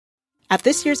At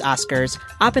this year's Oscars,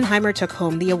 Oppenheimer took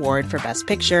home the award for Best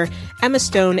Picture, Emma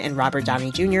Stone and Robert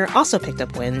Downey Jr. also picked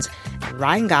up wins, and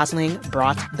Ryan Gosling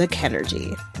brought the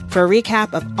Kenergy. For a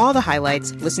recap of all the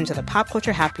highlights, listen to the Pop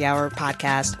Culture Happy Hour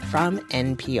podcast from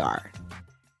NPR.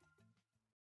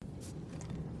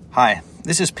 Hi,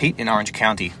 this is Pete in Orange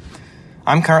County.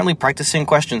 I'm currently practicing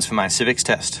questions for my civics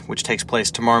test, which takes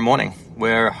place tomorrow morning,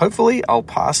 where hopefully I'll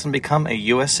pass and become a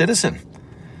U.S. citizen.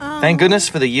 Thank goodness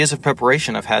for the years of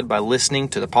preparation I've had by listening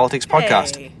to the Politics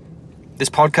Podcast. Hey. This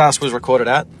podcast was recorded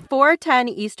at 4:10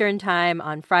 Eastern Time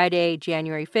on Friday,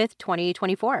 January 5th,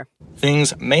 2024.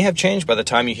 Things may have changed by the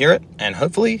time you hear it, and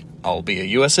hopefully I'll be a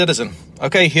U.S. citizen.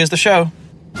 Okay, here's the show.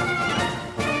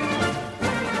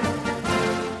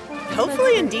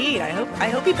 Hopefully, indeed. I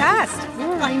hope he passed.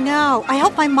 I know. I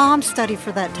hope my mom studied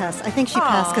for that test. I think she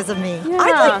passed because of me.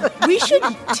 We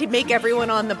should make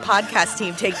everyone on the podcast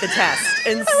team take the test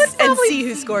and see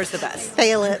who scores the best.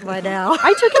 Fail it by now.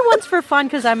 I took it once for fun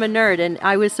because I'm a nerd, and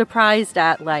I was surprised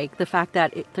at the fact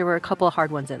that there were a couple of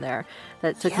hard ones in there.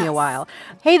 That took me a while.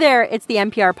 Hey there, it's the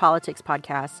NPR Politics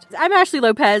Podcast. I'm Ashley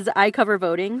Lopez. I cover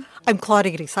voting. I'm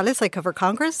Claudia Grisales. I cover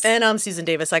Congress. And I'm Susan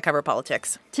Davis. I cover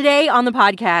politics. Today on the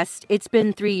podcast, it's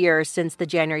been 3 years since the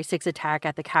January 6th attack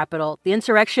at the Capitol. The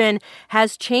insurrection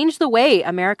has changed the way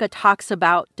America talks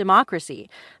about democracy.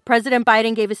 President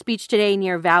Biden gave a speech today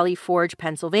near Valley Forge,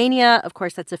 Pennsylvania. Of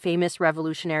course, that's a famous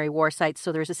Revolutionary War site,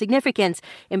 so there's a significance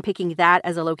in picking that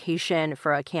as a location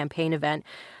for a campaign event.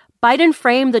 Biden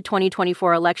framed the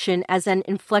 2024 election as an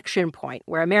inflection point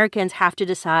where Americans have to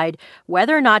decide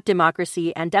whether or not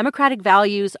democracy and democratic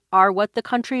values are what the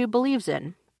country believes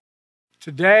in.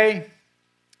 Today,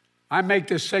 I make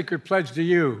this sacred pledge to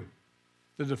you: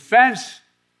 the defense,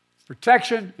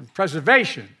 protection, and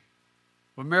preservation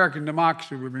of American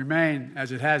democracy will remain,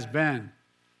 as it has been,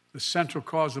 the central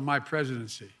cause of my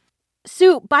presidency.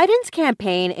 Sue, Biden's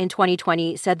campaign in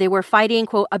 2020 said they were fighting,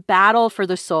 quote, a battle for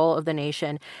the soul of the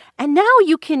nation. And now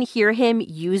you can hear him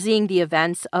using the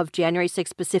events of January 6th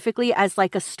specifically as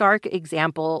like a stark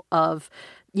example of,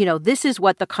 this is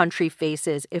what the country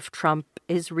faces if Trump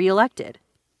is reelected.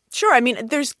 Sure. I mean,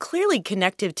 there's clearly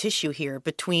connective tissue here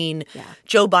between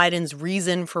Joe Biden's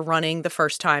reason for running the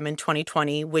first time in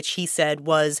 2020, which he said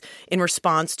was in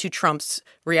response to Trump's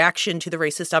reaction to the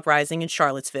racist uprising in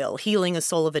Charlottesville, healing a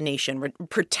soul of a nation,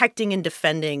 protecting and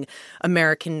defending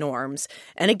American norms.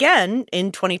 And again,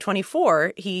 in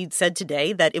 2024, he said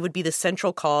today that it would be the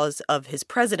central cause of his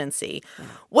presidency. Yeah.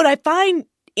 What I find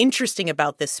interesting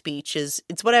about this speech is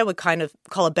it's what I would kind of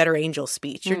call a better angel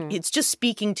speech. It's just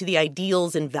speaking to the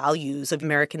ideals and values of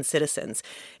American citizens.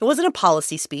 It wasn't a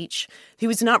policy speech. He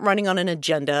was not running on an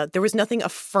agenda. There was nothing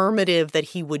affirmative that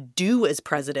he would do as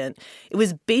president. It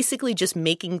was basically just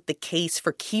making the case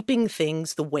for keeping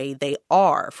things the way they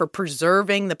are, for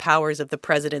preserving the powers of the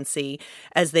presidency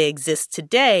as they exist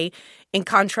today, in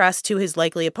contrast to his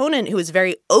likely opponent, who is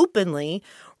very openly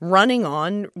running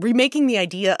on remaking the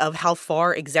idea of how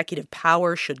far executive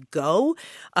power should go,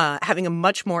 having a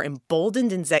much more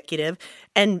emboldened executive.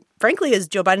 And frankly, as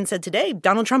Joe Biden said today,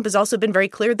 Donald Trump has also been very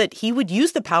clear that he would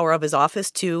use the power of his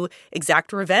office to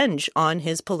exact revenge on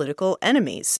his political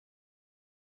enemies.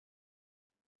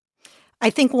 I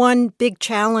think one big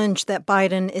challenge that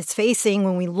Biden is facing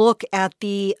when we look at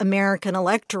the American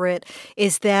electorate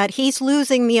is that he's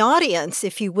losing the audience,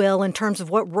 if you will, in terms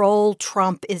of what role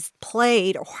Trump is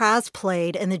played or has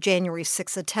played in the January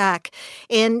 6th attack.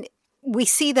 And we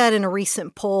see that in a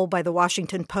recent poll by the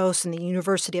Washington Post and the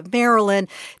University of Maryland,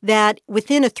 that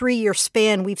within a 3-year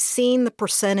span, we've seen the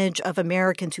percentage of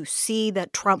Americans who see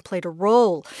that Trump played a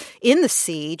role in the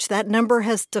siege. That number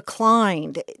has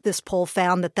declined. This poll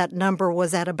found that number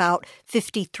was at about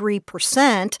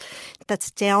 53%.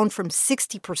 That's down from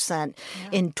 60%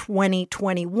 in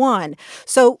 2021.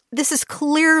 So this is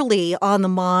clearly on the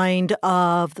mind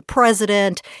of the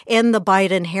president and the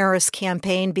Biden-Harris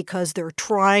campaign because they're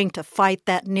trying to fight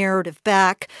that narrative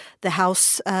back. The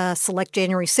House Select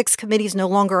January 6th committee is no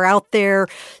longer out there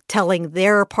telling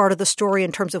their part of the story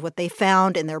in terms of what they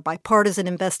found in their bipartisan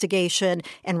investigation,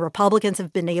 and Republicans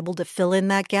have been able to fill in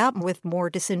that gap with more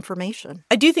disinformation.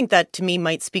 I do think that, to me,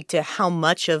 might speak to how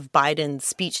much of Biden's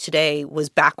speech today was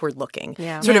backward-looking,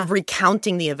 sort of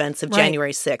recounting the events of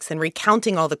January 6th and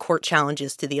recounting all the court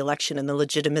challenges to the election and the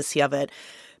legitimacy of it.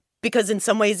 because in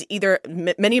some ways, either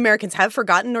many Americans have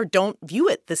forgotten or don't view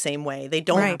it the same way. They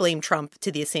don't blame Trump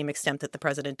to the same extent that the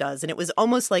president does. And it was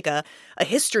almost like a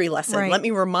history lesson. Right. Let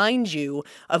me remind you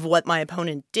of what my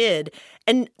opponent did.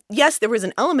 And yes, there was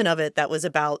an element of it that was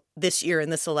about this year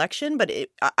and this election, but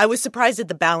I was surprised at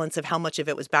the balance of how much of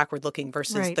it was backward looking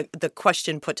versus the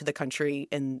question put to the country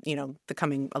in, the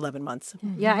coming 11 months.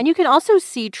 Yeah. And you can also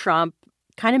see Trump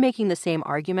kind of making the same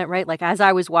argument, right? Like, as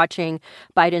I was watching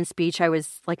Biden's speech, I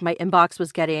was like, my inbox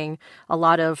was getting a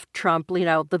lot of Trump,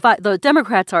 the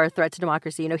Democrats are a threat to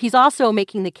democracy. He's also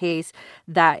making the case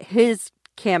that his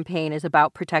campaign is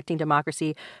about protecting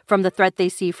democracy from the threat they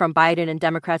see from Biden and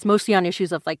Democrats, mostly on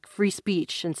issues of like free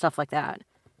speech and stuff like that.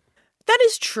 That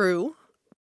is true.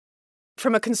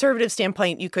 From a conservative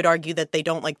standpoint, you could argue that they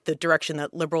don't like the direction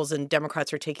that liberals and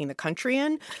Democrats are taking the country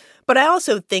in. But I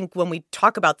also think when we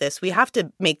talk about this, we have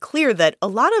to make clear that a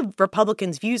lot of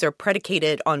Republicans' views are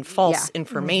predicated on false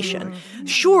information. Mm-hmm.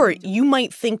 Sure, you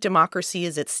might think democracy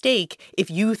is at stake if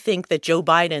you think that Joe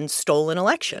Biden stole an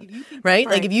election, right?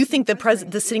 Like, if you think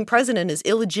the sitting president is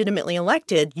illegitimately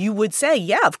elected, you would say,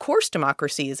 yeah, of course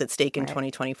democracy is at stake in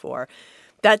 2024.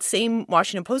 That same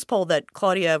Washington Post poll that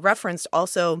Claudia referenced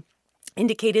also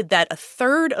indicated that a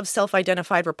third of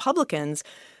self-identified Republicans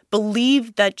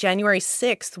believed that January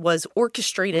 6th was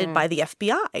orchestrated by the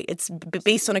FBI. It's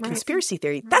based on a conspiracy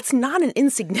theory. That's not an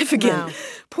insignificant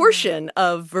portion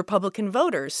of Republican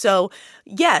voters. So,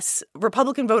 yes,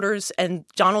 Republican voters, and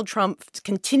Donald Trump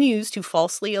continues to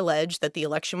falsely allege that the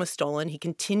election was stolen. He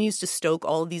continues to stoke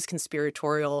all of these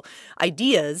conspiratorial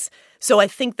ideas. So I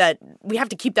think that we have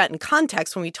to keep that in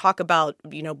context when we talk about,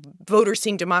 voters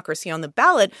seeing democracy on the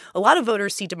ballot. A lot of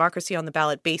voters see democracy on the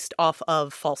ballot based off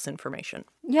of false information.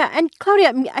 Yeah. And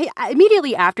Claudia,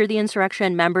 immediately after the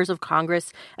insurrection, members of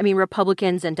Congress,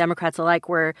 Republicans and Democrats alike,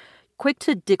 were quick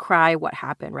to decry what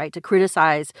happened, right? To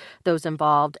criticize those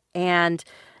involved. And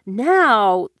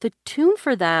now the tune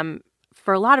for them,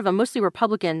 for a lot of them, mostly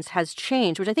Republicans, has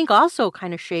changed, which I think also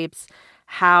kind of shapes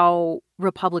how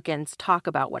Republicans talk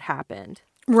about what happened.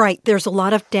 Right. There's a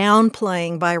lot of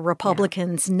downplaying by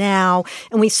Republicans now.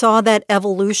 And we saw that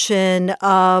evolution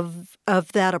of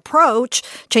that approach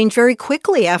change very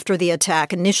quickly after the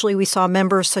attack. Initially, we saw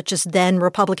members such as then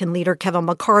Republican leader Kevin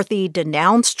McCarthy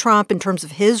denounce Trump in terms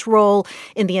of his role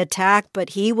in the attack, but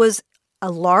he was a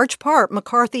large part,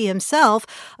 McCarthy himself,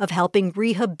 of helping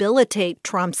rehabilitate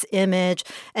Trump's image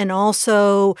and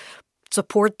also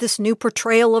support this new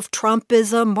portrayal of Trump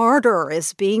as a martyr,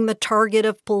 as being the target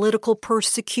of political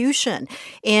persecution.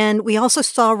 And we also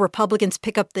saw Republicans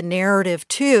pick up the narrative,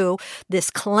 too, this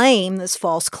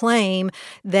false claim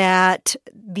that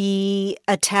the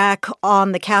attack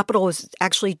on the Capitol was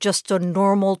actually just a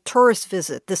normal tourist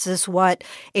visit. This is what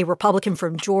a Republican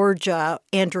from Georgia,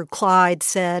 Andrew Clyde,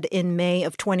 said in May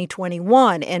of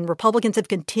 2021. And Republicans have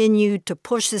continued to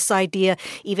push this idea,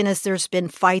 even as there's been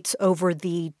fights over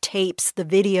the tapes, the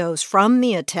videos from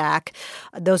the attack.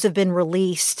 Those have been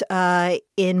released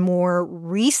in more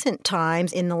recent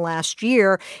times in the last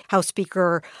year. House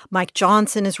Speaker Mike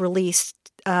Johnson has released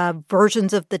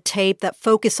versions of the tape that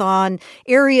focus on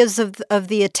areas of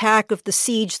the attack, of the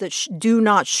siege, that do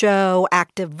not show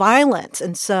active violence.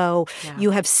 And so you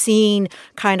have seen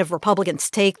kind of Republicans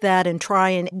take that and try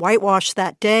and whitewash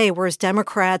that day, whereas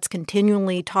Democrats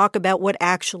continually talk about what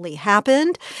actually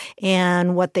happened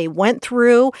and what they went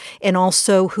through and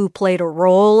also who played a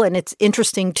role. And it's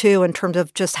interesting, too, in terms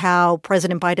of just how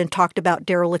President Biden talked about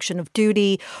dereliction of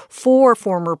duty for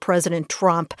former President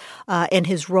Trump and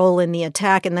his role in the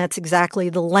attack. And that's exactly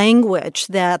the language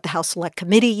that the House Select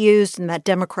Committee used and that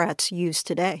Democrats use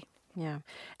today. Yeah.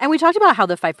 And we talked about how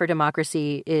the fight for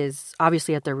democracy is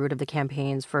obviously at the root of the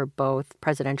campaigns for both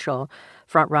presidential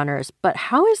frontrunners. But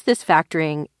how is this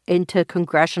factoring into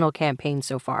congressional campaigns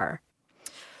so far?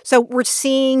 So we're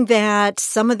seeing that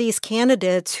some of these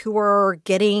candidates who are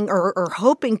getting or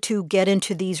hoping to get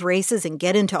into these races and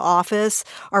get into office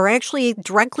are actually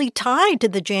directly tied to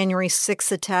the January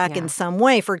 6th attack in some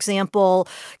way. For example,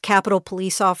 Capitol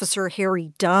Police Officer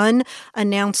Harry Dunn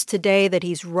announced today that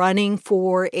he's running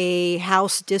for a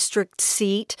House district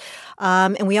seat.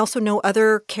 And we also know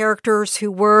other characters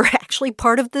who were actually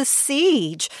part of the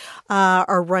siege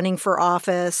are running for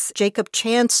office. Jacob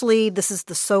Chansley, this is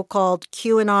the so-called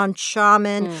QAnon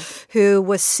shaman who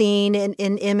was seen in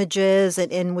images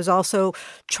and was also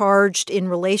charged in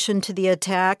relation to the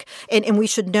attack. And we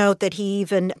should note that he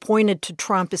even pointed to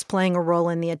Trump as playing a role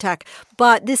in the attack.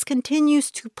 But this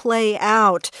continues to play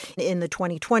out in the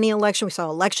 2020 election. We saw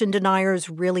election deniers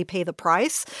really pay the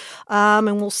price.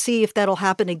 And we'll see if that'll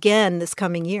happen again this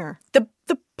coming year. The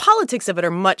politics of it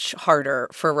are much harder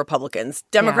for Republicans.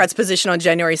 Democrats' position on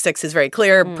January 6th is very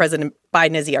clear. President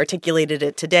Biden, as he articulated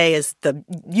it today, is the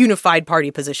unified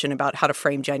party position about how to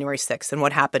frame January 6th and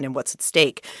what happened and what's at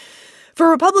stake. For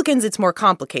Republicans, it's more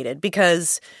complicated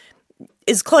because,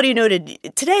 as Claudia noted,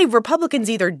 today Republicans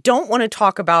either don't want to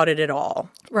talk about it at all,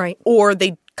 right, or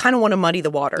they kind of want to muddy the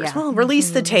waters. Yeah. Well,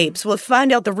 release the tapes. We'll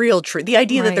find out the real truth. The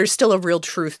idea that there's still a real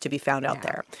truth to be found out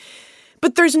there.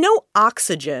 But there's no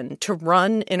oxygen to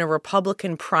run in a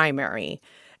Republican primary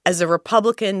as a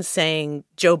Republican saying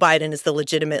Joe Biden is the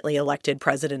legitimately elected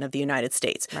president of the United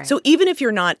States. Right. So even if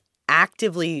you're not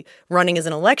actively running as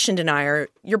an election denier,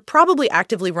 you're probably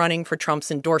actively running for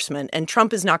Trump's endorsement. And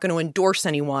Trump is not going to endorse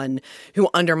anyone who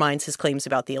undermines his claims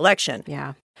about the election.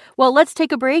 Yeah. Well, let's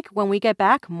take a break. When we get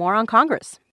back, more on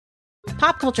Congress.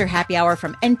 Pop Culture Happy Hour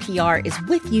from NPR is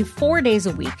with you 4 days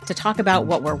a week to talk about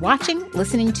what we're watching,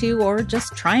 listening to, or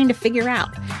just trying to figure out.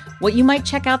 What you might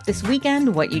check out this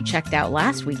weekend, what you checked out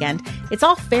last weekend, it's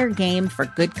all fair game for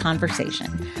good conversation.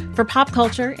 For pop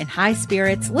culture and high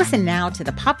spirits, listen now to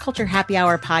the Pop Culture Happy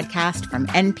Hour podcast from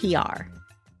NPR.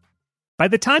 By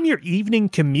the time your evening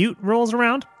commute rolls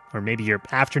around, or maybe your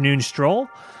afternoon stroll,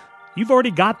 you've already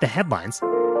got the headlines.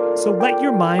 So let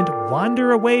your mind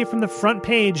wander away from the front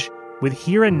page with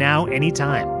Here and Now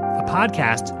Anytime, a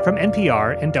podcast from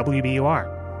NPR and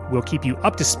WBUR. We'll keep you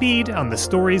up to speed on the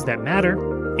stories that matter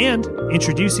and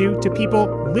introduce you to people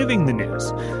living the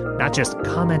news, not just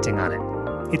commenting on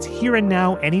it. It's Here and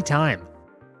Now Anytime.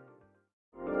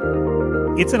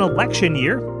 It's an election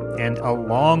year, and a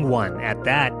long one at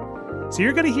that. So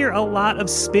you're going to hear a lot of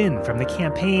spin from the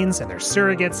campaigns and their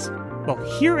surrogates. Well,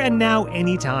 Here and Now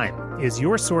Anytime is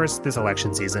your source this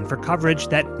election season for coverage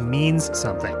that means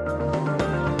something.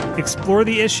 Explore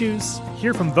the issues,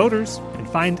 hear from voters, and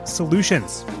find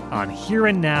solutions on Here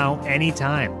and Now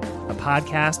Anytime, a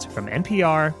podcast from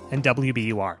NPR and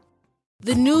WBUR.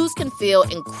 The news can feel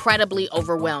incredibly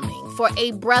overwhelming. For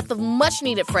a breath of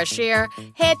much-needed fresh air,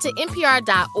 head to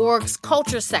NPR.org's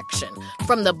culture section.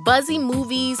 From the buzzy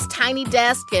movies, Tiny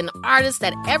Desk, and artists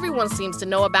that everyone seems to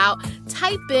know about,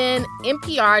 type in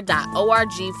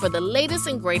NPR.org for the latest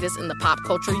and greatest in the pop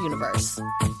culture universe.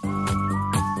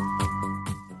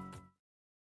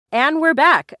 And we're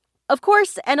back. Of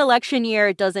course, an election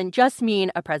year doesn't just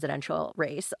mean a presidential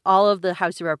race. All of the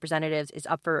House of Representatives is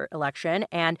up for election,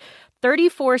 and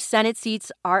 34 Senate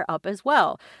seats are up as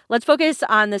well. Let's focus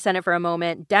on the Senate for a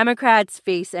moment. Democrats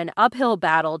face an uphill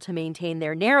battle to maintain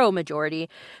their narrow majority.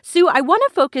 Sue, I want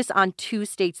to focus on two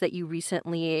states that you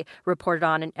recently reported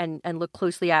on and look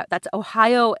closely at. That's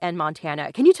Ohio and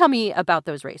Montana. Can you tell me about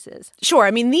those races? Sure.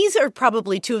 I mean, these are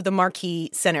probably two of the marquee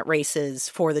Senate races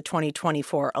for the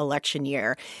 2024 election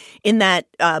year, in that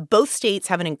both states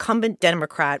have an incumbent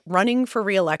Democrat running for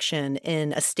re-election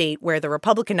in a state where the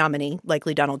Republican nominee,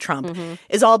 likely Donald Trump,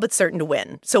 is all but certain to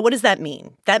win. So what does that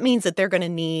mean? That means that they're going to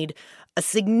need a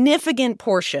significant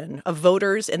portion of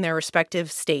voters in their respective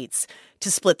states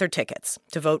to split their tickets,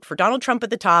 to vote for Donald Trump at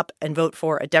the top and vote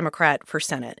for a Democrat for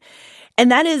Senate. And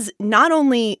that is not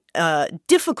only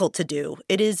difficult to do,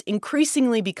 it is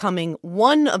increasingly becoming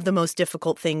one of the most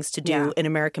difficult things to do in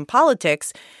American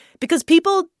politics, because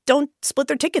people don't split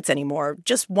their tickets anymore.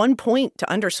 Just one point to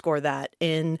underscore that.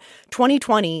 In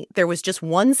 2020, there was just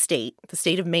one state, the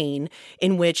state of Maine,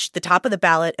 in which the top of the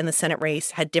ballot and the Senate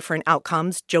race had different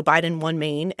outcomes. Joe Biden won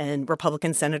Maine, and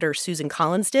Republican Senator Susan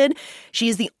Collins did. She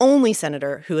is the only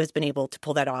senator who has been able to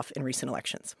pull that off in recent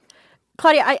elections.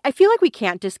 Claudia, I feel like we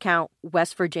can't discount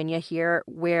West Virginia here,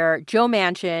 where Joe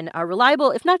Manchin, a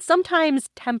reliable, if not sometimes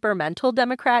temperamental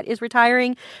Democrat, is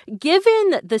retiring.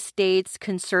 Given the state's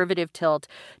conservative tilt,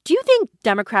 do you think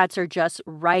Democrats are just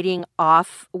writing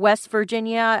off West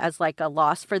Virginia as like a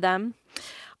loss for them?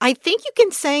 I think you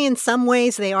can say in some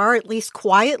ways they are, at least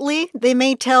quietly. They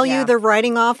may tell you they're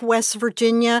writing off West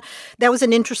Virginia. That was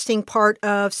an interesting part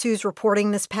of Sue's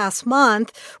reporting this past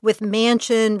month, with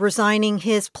Manchin resigning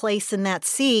his place in that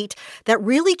seat. That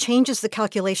really changes the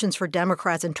calculations for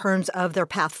Democrats in terms of their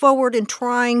path forward in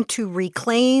trying to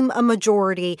reclaim a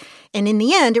majority. And in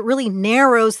the end, it really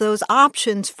narrows those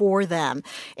options for them.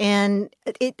 And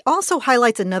it also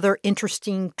highlights another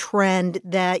interesting trend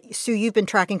that, Sue, you've been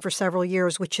tracking for several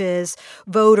years, which is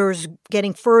voters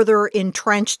getting further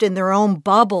entrenched in their own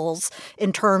bubbles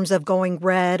in terms of going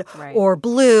red or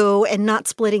blue and not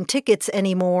splitting tickets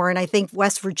anymore. And I think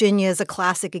West Virginia is a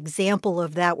classic example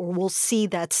of that, where we'll see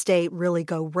that state really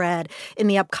go red in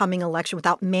the upcoming election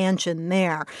without Manchin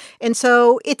there. And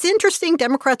so it's interesting.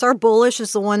 Democrats are bullish,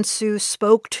 as the one Sue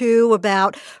spoke to,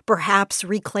 about perhaps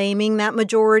reclaiming that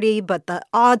majority. But the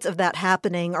odds of that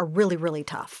happening are really, really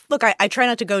tough. Look, I try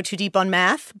not to go too deep on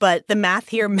math, but the math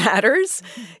here here matters.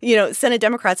 Senate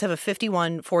Democrats have a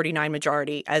 51-49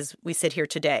 majority as we sit here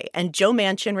today. And Joe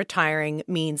Manchin retiring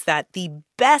means that the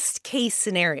best case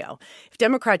scenario, if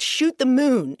Democrats shoot the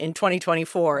moon in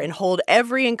 2024 and hold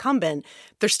every incumbent,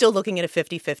 they're still looking at a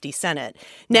 50-50 Senate.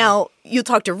 Now, you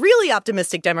talk to really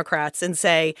optimistic Democrats and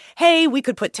say, hey, we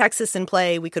could put Texas in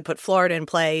play. We could put Florida in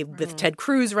play with Ted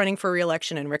Cruz running for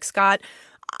re-election and Rick Scott.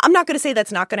 I'm not going to say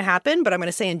that's not going to happen, but I'm going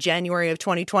to say in January of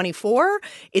 2024,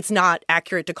 it's not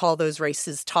accurate to call those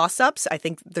races toss-ups. I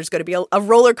think there's going to be a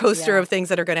roller coaster of things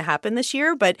that are going to happen this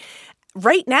year. But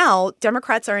right now,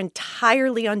 Democrats are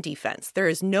entirely on defense. There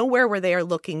is nowhere where they are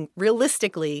looking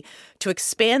realistically to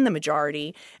expand the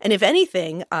majority. And if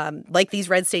anything, like these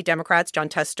red state Democrats, Jon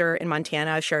Tester in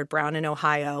Montana, Sherrod Brown in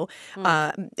Ohio,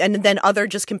 and then other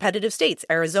just competitive states,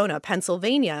 Arizona,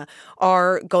 Pennsylvania,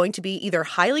 are going to be either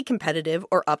highly competitive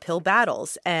or uphill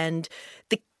battles. And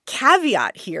the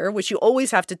caveat here, which you always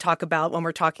have to talk about when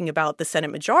we're talking about the Senate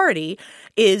majority,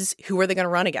 is who are they going to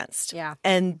run against? Yeah.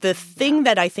 And the thing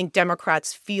that I think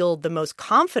Democrats feel the most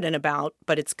confident about,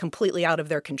 but it's completely out of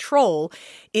their control,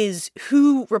 is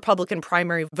who Republican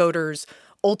primary voters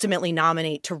ultimately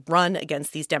nominate to run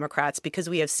against these Democrats, because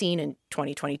we have seen in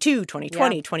 2022,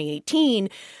 2020, 2018,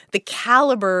 the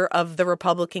caliber of the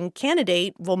Republican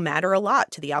candidate will matter a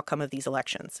lot to the outcome of these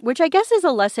elections. Which I guess is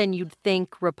a lesson you'd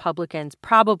think Republicans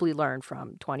probably learned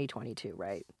from 2022,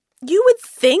 right? You would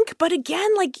think, but again,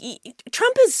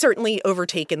 Trump has certainly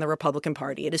overtaken the Republican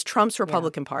Party. It is Trump's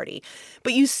Republican Party.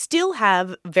 But you still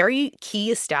have very key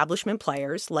establishment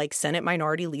players like Senate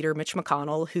Minority Leader Mitch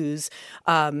McConnell, who's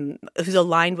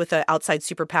aligned with the outside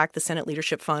super PAC, the Senate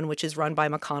Leadership Fund, which is run by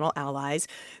McConnell allies,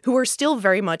 who are still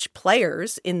very much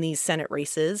players in these Senate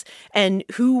races and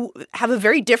who have a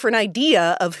very different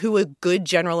idea of who a good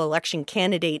general election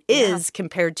candidate is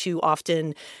compared to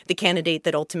often the candidate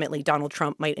that ultimately Donald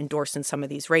Trump might endorse in some of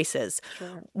these races.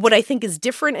 Sure. What I think is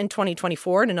different in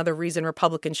 2024, and another reason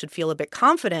Republicans should feel a bit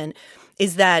confident,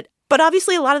 is that, but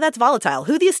obviously a lot of that's volatile.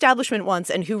 Who the establishment wants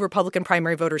and who Republican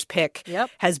primary voters pick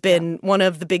has been one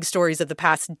of the big stories of the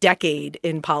past decade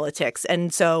in politics.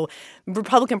 And so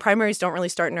Republican primaries don't really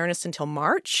start in earnest until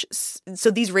March.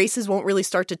 So these races won't really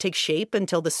start to take shape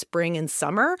until the spring and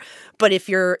summer. But if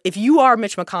you are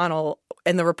Mitch McConnell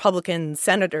and the Republican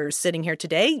senators sitting here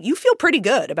today, you feel pretty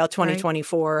good about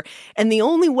 2024. Right. And the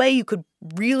only way you could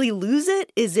really lose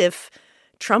it is if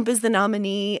Trump is the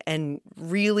nominee and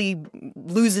really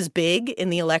loses big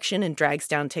in the election and drags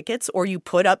down tickets, or you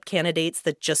put up candidates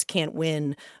that just can't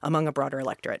win among a broader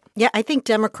electorate. Yeah, I think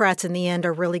Democrats in the end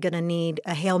are really going to need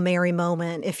a Hail Mary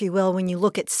moment, if you will, when you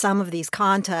look at some of these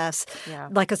contests,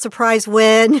 like a surprise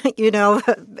win, in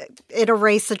a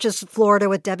race such as Florida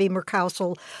with Debbie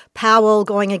Murkowski-Powell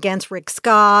going against Rick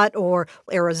Scott, or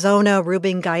Arizona,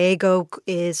 Ruben Gallego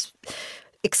is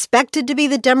expected to be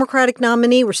the Democratic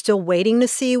nominee. We're still waiting to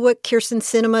see what Kyrsten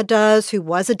Sinema does, who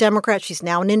was a Democrat. She's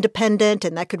now an independent,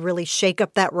 and that could really shake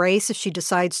up that race if she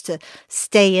decides to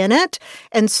stay in it.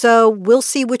 And so we'll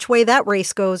see which way that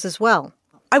race goes as well.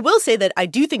 I will say that I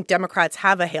do think Democrats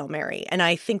have a Hail Mary, and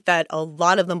I think that a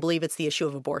lot of them believe it's the issue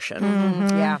of abortion.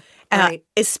 Mm-hmm. Yeah. Right.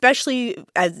 Especially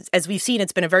as we've seen,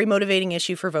 it's been a very motivating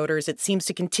issue for voters. It seems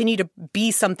to continue to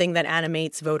be something that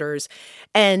animates voters.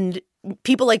 And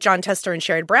people like Jon Tester and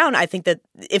Sherrod Brown, I think that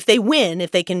if they win,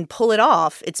 if they can pull it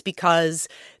off, it's because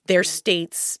their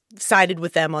states sided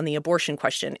with them on the abortion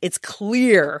question. It's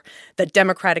clear that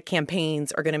Democratic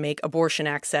campaigns are going to make abortion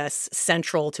access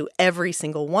central to every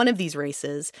single one of these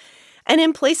races. And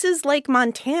in places like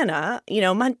Montana,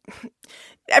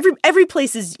 every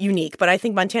place is unique, but I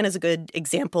think Montana is a good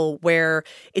example where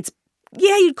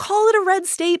you'd call it a red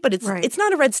state, but it's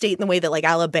not a red state in the way that like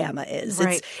Alabama is.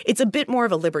 Right. It's a bit more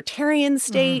of a libertarian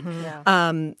state,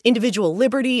 individual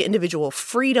liberty, individual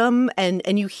freedom.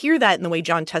 And you hear that in the way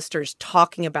Jon Tester's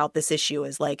talking about this issue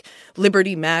as like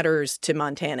liberty matters to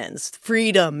Montanans,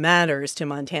 freedom matters to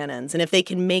Montanans. And if they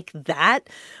can make that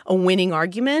a winning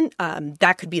argument,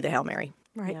 that could be the Hail Mary.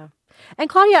 Right. Yeah. And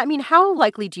Claudia, how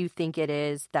likely do you think it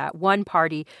is that one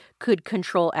party could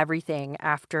control everything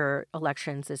after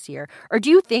elections this year? Or do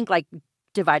you think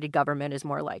divided government is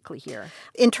more likely here?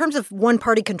 In terms of one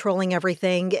party controlling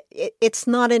everything, it's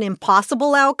not an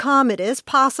impossible outcome. It is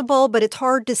possible, but it's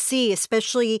hard to see,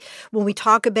 especially when we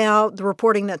talk about the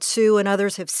reporting that Sue and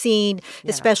others have seen,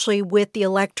 especially with the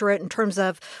electorate in terms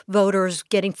of voters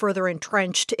getting further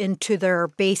entrenched into their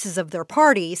bases of their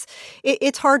parties.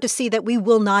 It's hard to see that we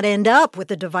will not end up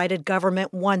with a divided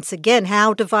government once again.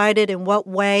 How divided, in what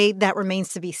way, that remains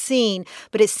to be seen.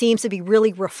 But it seems to be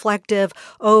really reflective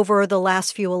over the last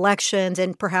last few elections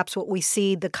and perhaps what we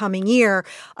see the coming year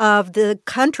of the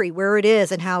country, where it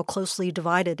is and how closely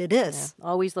divided it is. Yeah,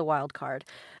 always the wild card.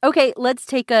 Okay, let's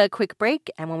take a quick break.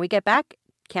 And when we get back,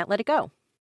 can't let it go.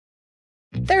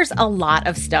 There's a lot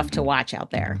of stuff to watch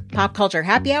out there. Pop Culture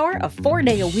Happy Hour, a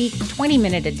 4-day-a-week,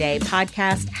 20-minute-a-day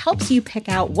podcast, helps you pick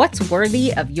out what's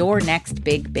worthy of your next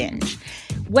big binge.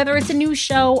 Whether it's a new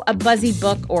show, a buzzy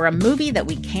book, or a movie that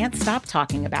we can't stop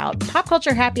talking about, Pop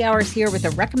Culture Happy Hour is here with a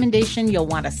recommendation you'll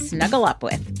want to snuggle up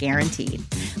with, guaranteed.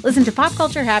 Listen to Pop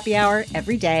Culture Happy Hour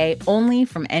every day, only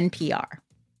from NPR.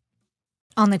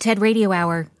 On the TED Radio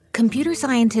Hour, computer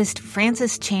scientist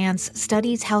Francis Chance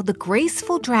studies how the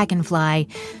graceful dragonfly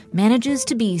manages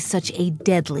to be such a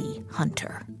deadly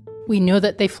hunter. We know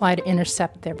that they fly to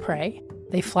intercept their prey.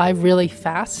 They fly really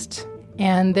fast,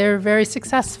 and they're very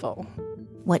successful.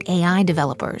 What AI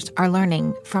developers are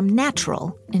learning from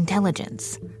natural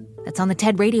intelligence. That's on the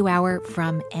TED Radio Hour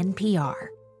from NPR.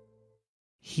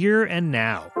 Here and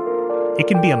now. It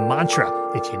can be a mantra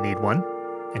if you need one.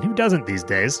 And who doesn't these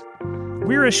days?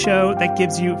 We're a show that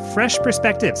gives you fresh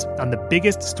perspectives on the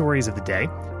biggest stories of the day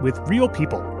with real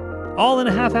people, all in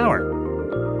a half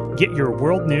hour. Get your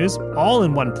world news all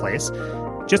in one place.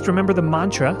 Just remember the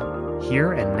mantra,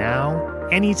 here and now,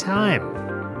 anytime.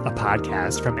 A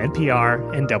podcast from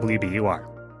NPR and WBUR.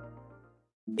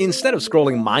 Instead of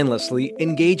scrolling mindlessly,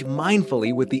 engage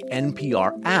mindfully with the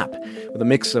NPR app. With a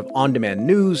mix of on-demand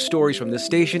news, stories from this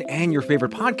station, and your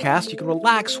favorite podcast, you can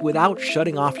relax without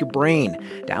shutting off your brain.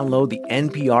 Download the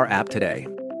NPR app today.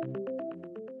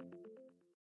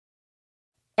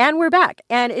 And we're back,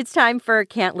 and it's time for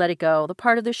Can't Let It Go, the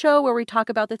part of the show where we talk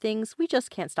about the things we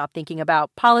just can't stop thinking about,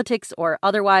 politics or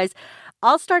otherwise.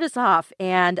 I'll start us off,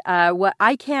 and what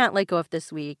I can't let go of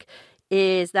this week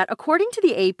is that according to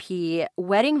the AP,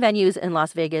 wedding venues in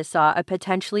Las Vegas saw a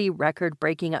potentially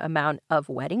record-breaking amount of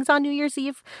weddings on New Year's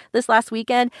Eve this last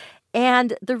weekend.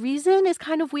 And the reason is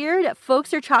kind of weird.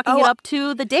 Folks are chalking it up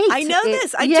to the date. I know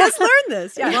this. I just learned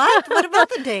this. Yeah. What? What about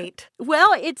the date?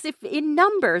 Well, it's in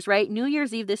numbers, right? New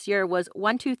Year's Eve this year was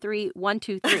 123,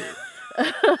 123.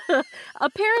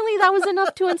 Apparently, that was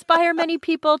enough to inspire many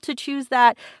people to choose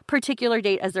that particular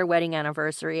date as their wedding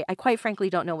anniversary. I quite frankly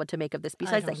don't know what to make of this.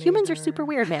 Besides that, humans are super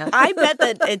weird, man. I bet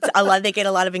that it's a lot. They get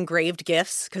a lot of engraved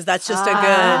gifts because that's just a good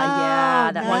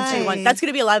that nice. 121. That's going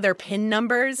to be a lot of their PIN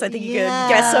numbers. I think you could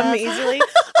guess them easily.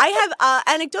 I have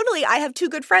anecdotally, I have two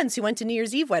good friends who went to New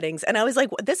Year's Eve weddings, and I was like,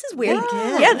 "This is weird."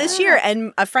 Yeah, this year,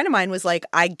 and a friend of mine was like,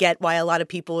 "I get why a lot of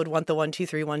people would want the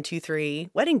 123 123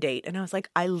 wedding date," and I was like,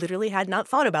 "I literally had not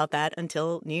thought about that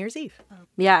until New Year's Eve."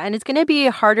 Yeah, and it's going to be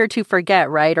harder to forget,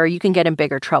 right? Or you can get in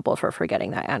bigger trouble for forgetting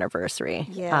that anniversary.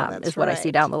 Yeah, is what I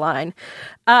see down the line.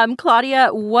 Claudia,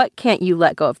 what can't you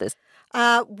let go of this?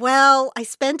 Well, I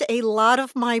spent a lot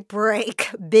of my break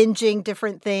binging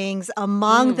different things,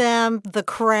 among them The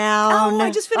Crown. Oh,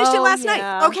 I just finished it last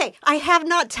night. Okay, I have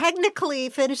not technically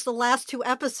finished the last 2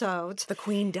 episodes. The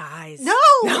Queen dies. No,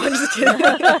 I'm just kidding.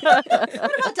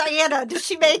 What about Diana? Did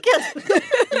she make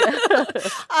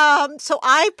it? So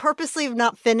I purposely have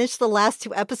not finished the last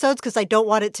 2 episodes because I don't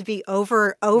want it to be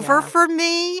over for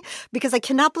me, because I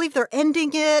cannot believe they're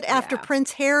ending it after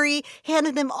Prince Harry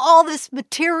handed them all this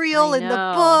material in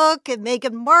the book, and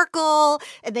Meghan Markle,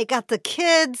 and they got the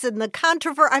kids and the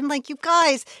controversy. I'm like, you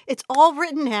guys, it's all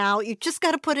written now. You just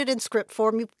got to put it in script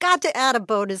form. You've got to add a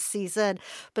bonus season.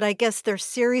 But I guess they're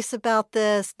serious about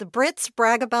this. The Brits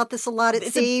brag about this a lot,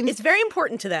 it seems. It's very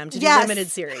important to them to do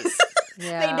limited series.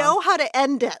 They know how to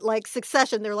end it, like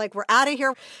Succession. They're like, we're out of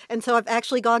here. And so I've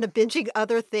actually gone to binging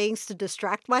other things to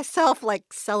distract myself,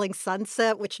 like Selling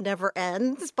Sunset, which never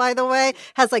ends, by the way.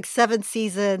 Has like 7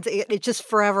 seasons. It's just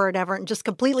forever and ever, and just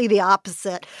completely the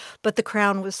opposite. But The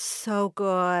Crown was so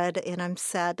good, and I'm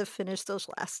sad to finish those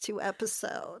last 2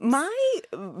 episodes. My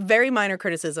very minor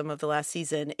criticism of the last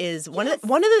season is one of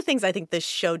the things I think this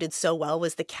show did so well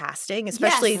was the casting,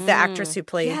 especially the actress who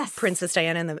played Princess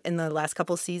Diana in the last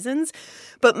couple seasons.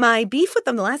 But my beef with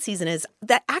them the last season is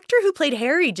that actor who played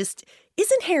Harry just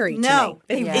isn't Harry to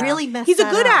me. They really messed He's a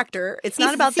that good up. actor. It's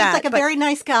not about that. He seems like a very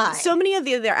nice guy. So many of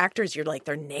the other actors, you're like,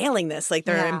 they're nailing this. Like,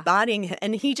 they're embodying it.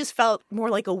 And he just felt more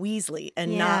like a Weasley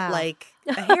and not like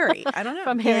a Harry. I don't know.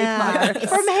 From Harry Potter.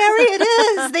 From Harry it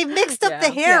is. They mixed up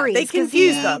the Harrys. They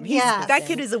confused them. That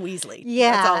kid is a Weasley.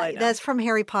 Yeah, that's all I know. That's from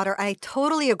Harry Potter. I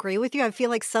totally agree with you. I feel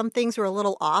like some things were a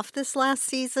little off this last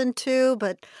season too,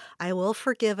 but I will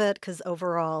forgive it because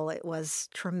overall it was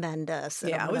tremendous.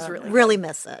 Yeah, it was really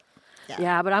miss it.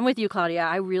 Yeah, but I'm with you, Claudia.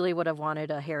 I really would have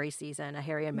wanted a Harry season. A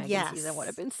Harry and Meghan season would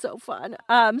have been so fun.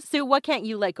 Sue, what can't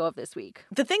you let go of this week?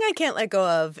 The thing I can't let go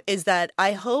of is that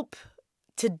I hope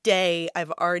today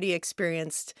I've already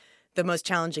experienced the most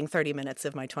challenging 30 minutes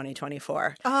of my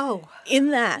 2024. Oh.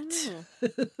 In that,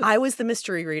 I was the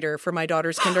mystery reader for my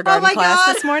daughter's kindergarten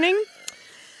class this morning.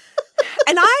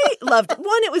 And I loved it.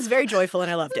 One, it was very joyful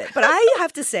and I loved it. But I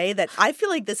have to say that I feel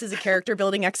like this is a character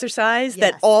building exercise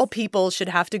that all people should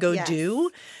have to go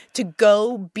do, to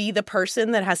go be the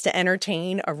person that has to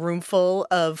entertain a room full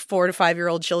of 4 to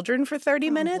 5-year-old children for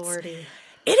 30 minutes. Lordy.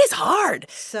 It is hard.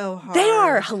 So hard. They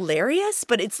are hilarious,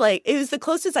 but it's like, it was the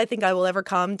closest I think I will ever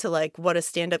come to like what a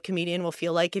stand-up comedian will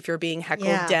feel like if you're being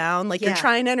heckled down. Like you're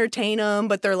trying to entertain them,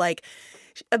 but they're like,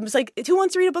 I was like, who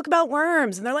wants to read a book about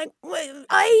worms? And they're like,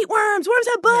 I eat worms. Worms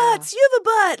have butts. You have a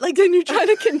butt. Like, then you're trying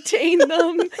to contain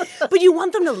them. But you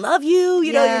want them to love you.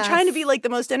 You know, you're trying to be like the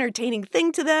most entertaining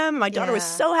thing to them. My daughter was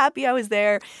so happy I was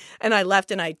there. And I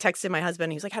left and I texted my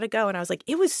husband. He was like, how'd it go? And I was like,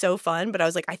 it was so fun. But I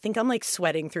was like, I think I'm like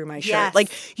sweating through my shirt.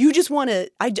 Like, you just want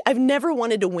to, I've never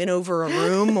wanted to win over a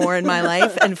room more in my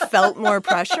life and felt more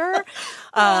pressure.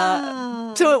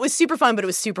 So it was super fun, but it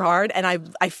was super hard. And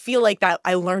I feel like that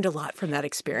I learned a lot from that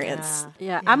experience.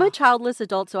 Yeah. I'm a childless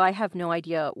adult, so I have no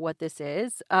idea what this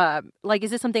is. Like,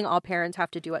 is this something all parents have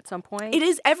to do at some point? It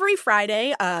is every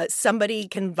Friday. Somebody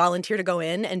can volunteer to go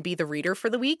in and be the reader for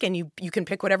the week, and you can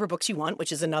pick whatever books you want,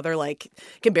 which is another, like,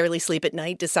 can barely sleep at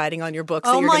night deciding on your books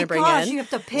that you're going to bring in. You have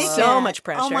to pick so much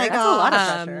pressure. Oh my That's a lot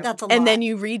of pressure. That's a lot. And then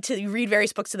you read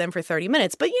various books to them for 30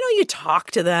 minutes. But, you know, you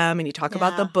talk to them and you talk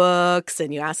about the books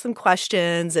and you ask them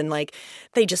questions, and like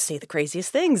they just say the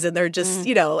craziest things, and they're just,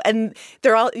 you know, and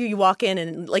they're all, you walk in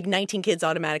and like 19 kids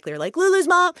automatically are like, Lulu's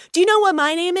mom, do you know what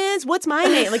my name is? What's my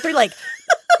name? Like they're like,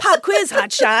 pop quiz,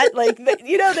 hot shot. Like,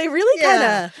 you know, they really kind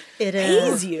of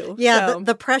haze you. Yeah, so.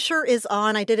 the pressure is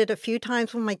on. I did it a few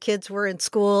times when my kids were in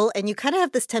school, and you kind of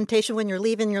have this temptation when you're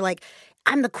leaving. You're like,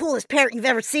 I'm the coolest parent you've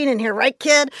ever seen in here, right,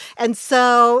 kid? And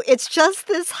so it's just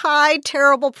this high,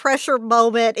 terrible pressure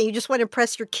moment, and you just want to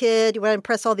impress your kid. You want to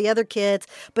impress all the other kids,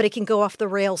 but it can go off the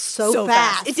rails so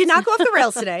fast. It did not go off the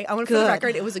rails today. I want to, for the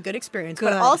record, it was a good experience.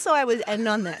 But also, I would end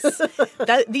on this.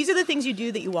 These are the things you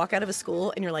do that you walk out of a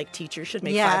school and you're like, teachers should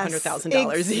make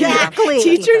 $500,000 exactly. a year.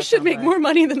 Teachers should make more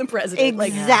money than the president.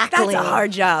 Exactly. Like, that's a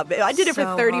hard job. I did it for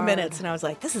 30 minutes, and I was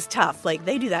like, this is tough. Like,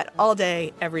 they do that all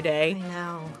day, every day. I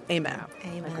know. Amen.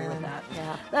 Amen. I agree with that.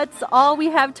 Yeah. That's all we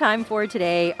have time for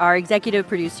today. Our executive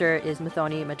producer is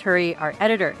Muthoni Maturi. Our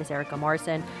editor is Erica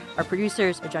Morrison. Our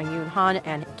producers are Jung-Yoon Han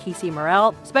and Casey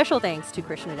Morrell. Special thanks to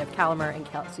Krishnadev Kalamer and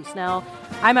Kelsey Snell.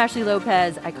 I'm Ashley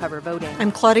Lopez. I cover voting.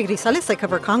 I'm Claudia Grisales. I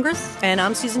cover Congress. And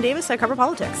I'm Susan Davis. I cover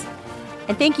politics.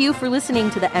 And thank you for listening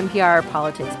to the NPR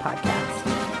Politics Podcast.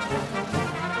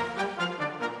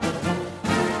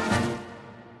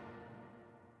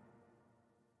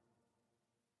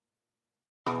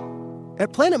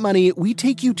 At Planet Money, we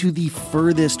take you to the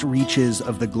furthest reaches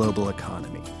of the global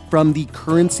economy. From the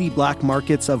currency black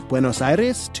markets of Buenos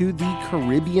Aires to the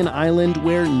Caribbean island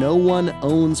where no one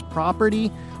owns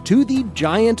property, to the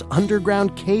giant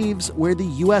underground caves where the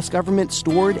U.S. government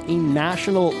stored a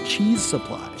national cheese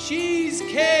supply. Cheese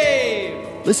Cave!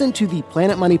 Listen to the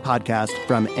Planet Money podcast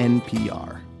from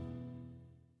NPR.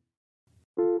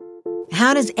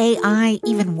 How does AI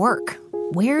even work?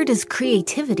 Where does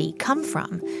creativity come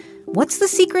from? What's the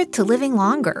secret to living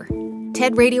longer?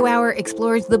 TED Radio Hour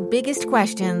explores the biggest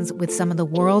questions with some of the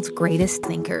world's greatest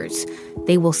thinkers.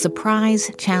 They will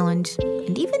surprise, challenge,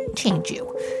 and even change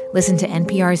you. Listen to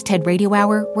NPR's TED Radio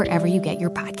Hour wherever you get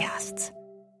your podcasts.